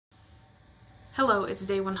Hello, it's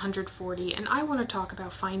day 140, and I want to talk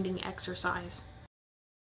about finding exercise.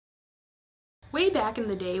 Way back in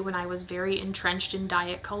the day when I was very entrenched in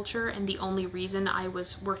diet culture and the only reason I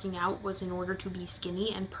was working out was in order to be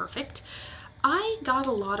skinny and perfect, I got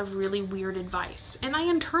a lot of really weird advice, and I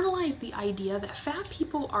internalized the idea that fat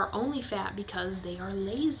people are only fat because they are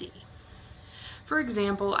lazy. For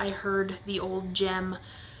example, I heard the old gem,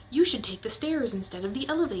 "You should take the stairs instead of the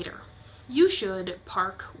elevator. You should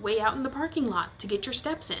park way out in the parking lot to get your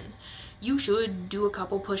steps in. You should do a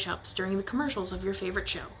couple push-ups during the commercials of your favorite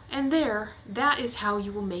show. And that is how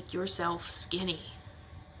you will make yourself skinny."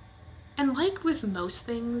 And like with most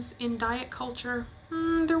things in diet culture,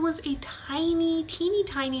 there was a teeny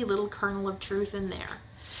tiny little kernel of truth in there.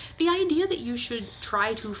 The idea that you should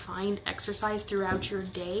try to find exercise throughout your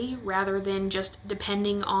day rather than just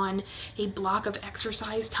depending on a block of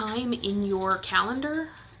exercise time in your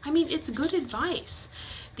calendar, it's good advice.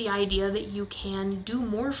 The idea that you can do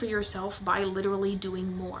more for yourself by literally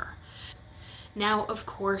doing more. Now, of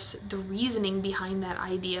course, the reasoning behind that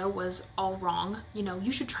idea was all wrong.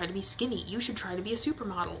 You should try to be skinny. You should try to be a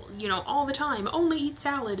supermodel, all the time. Only eat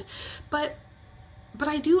salad. But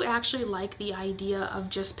I do actually like the idea of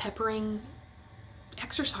just peppering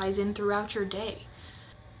exercise in throughout your day.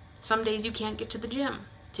 Some days you can't get to the gym.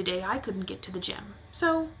 Today I couldn't get to the gym.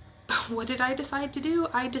 So what did I decide to do?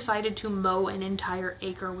 I decided to mow an entire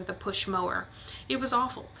acre with a push mower. It was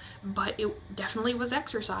awful, but it definitely was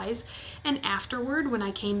exercise. And afterward, when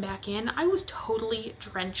I came back in, I was totally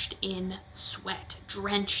drenched in sweat.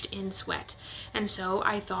 And so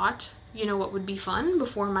I thought, you know what would be fun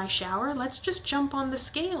before my shower? Let's just jump on the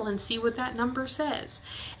scale and see what that number says.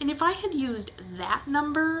 And if I had used that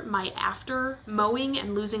number, my after mowing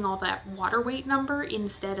and losing all that water weight number,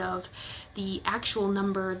 instead of the actual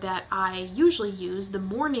number that I usually use, the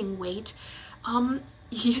morning weight, I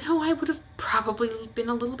would have probably been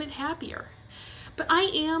a little bit happier. But I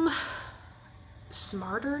am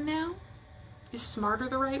smarter now. Is smarter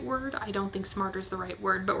the right word? I don't think smarter is the right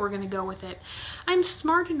word, but we're going to go with it. I'm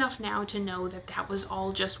smart enough now to know that that was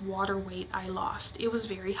all just water weight I lost. It was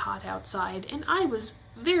very hot outside, and I was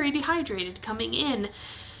very dehydrated coming in.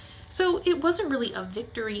 So it wasn't really a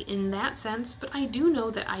victory in that sense, but I do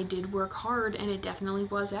know that I did work hard, and it definitely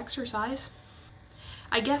was exercise.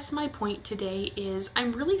 I guess my point today is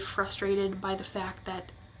I'm really frustrated by the fact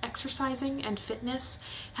that exercising and fitness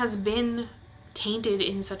has been tainted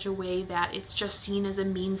in such a way that it's just seen as a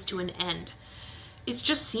means to an end. It's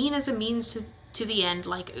just seen as a means to the end,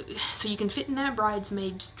 like so you can fit in that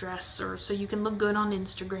bridesmaid's dress or so you can look good on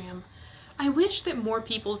Instagram. I wish that more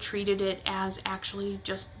people treated it as actually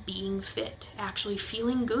just being fit, actually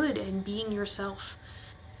feeling good and being yourself.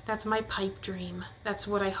 That's my pipe dream. That's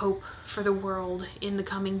what I hope for the world in the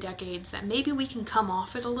coming decades, that maybe we can come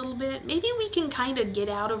off it a little bit. Maybe we can kind of get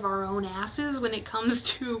out of our own asses when it comes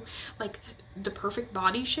to like the perfect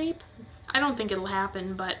body shape. I don't think it'll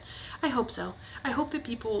happen, but I hope so. I hope that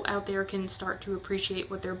people out there can start to appreciate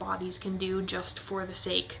what their bodies can do just for the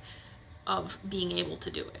sake of being able to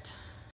do it.